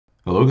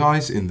Hello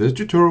guys, in this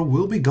tutorial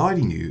we'll be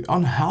guiding you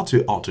on how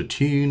to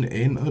auto-tune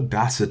in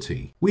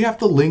Audacity. We have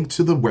the link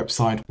to the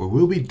website where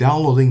we'll be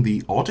downloading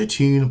the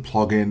Autotune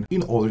plugin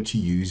in order to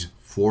use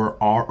for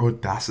our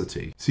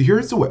Audacity. So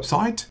here's the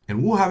website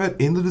and we'll have it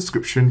in the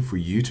description for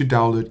you to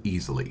download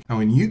easily. Now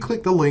when you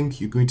click the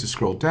link, you're going to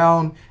scroll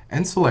down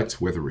and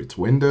select whether it's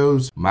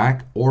Windows,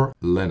 Mac or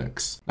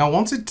Linux. Now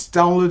once it's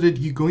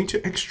downloaded, you're going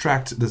to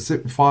extract the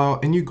zip file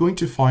and you're going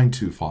to find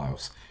two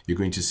files. You're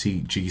going to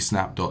see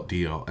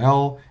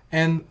gsnap.dll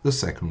and the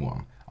second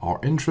one. Our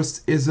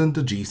interest is in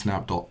the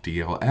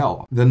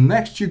gsnap.dll. Then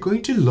next, you're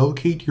going to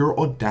locate your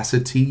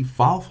Audacity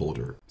file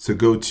folder. So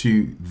go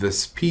to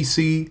this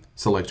PC,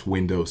 select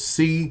Windows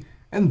C,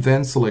 and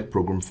then select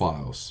Program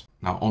Files.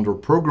 Now under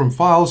Program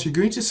Files, you're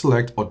going to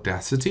select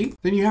Audacity.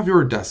 Then you have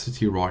your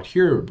Audacity right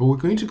here, but we're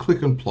going to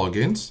click on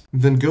Plugins.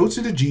 Then go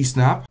to the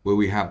gsnap where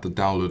we have the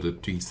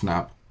downloaded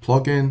gsnap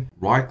plugin,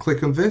 right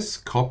click on this,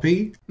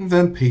 copy, and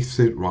then paste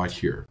it right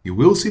here. You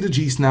will see the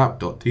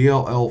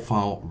gsnap.dll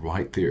file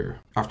right there.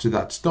 After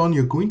that's done,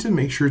 you're going to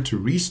make sure to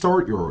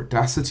restart your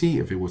Audacity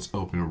if it was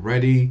open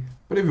already,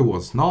 but if it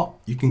was not,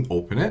 you can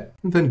open it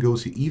and then go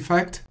to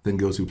Effect, then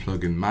go to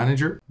Plugin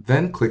Manager,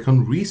 then click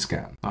on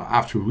Rescan. Now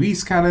after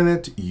rescanning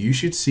it, you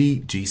should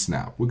see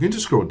gsnap. We're going to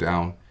scroll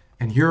down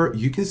and here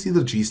you can see the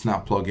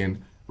gsnap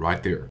plugin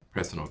right there.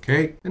 Press on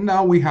OK, and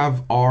now we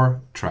have our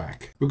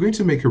track. We're going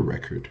to make a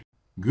record.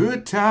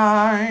 Good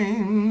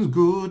times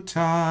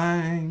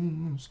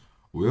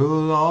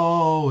will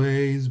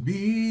always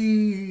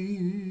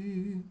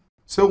be.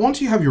 So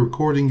once you have your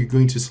recording, you're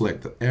going to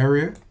select the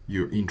area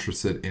you're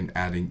interested in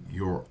adding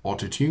your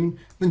Autotune,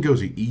 then go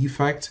to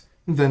Effect,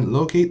 and then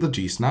locate the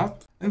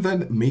gsnap, and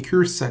then make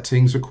your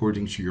settings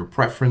according to your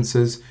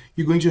preferences.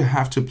 You're going to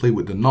have to play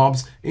with the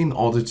knobs in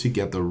order to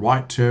get the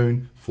right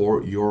tone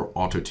for your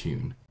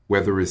Autotune.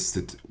 Whether it's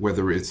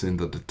in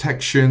the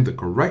detection, the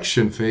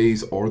correction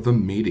phase, or the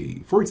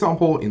MIDI. For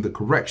example, in the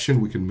correction,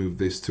 we can move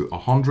this to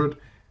 100,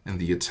 and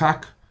the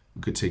attack,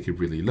 we could take it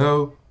really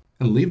low,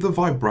 and leave the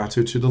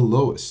vibrato to the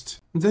lowest.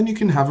 And then you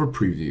can have a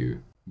preview.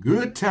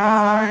 Good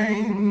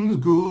times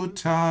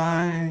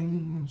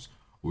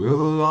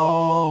will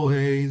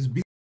always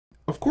be.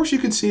 Of course, you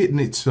can see it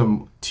needs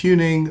some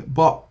tuning,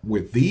 but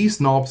with these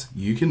knobs,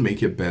 you can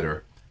make it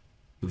better.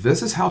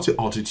 This is how to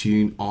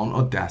auto-tune on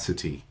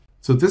Audacity.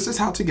 So this is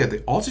how to get the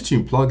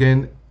Autotune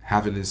plugin,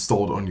 have it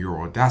installed on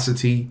your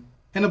Audacity,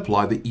 and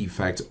apply the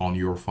effect on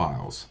your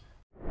files.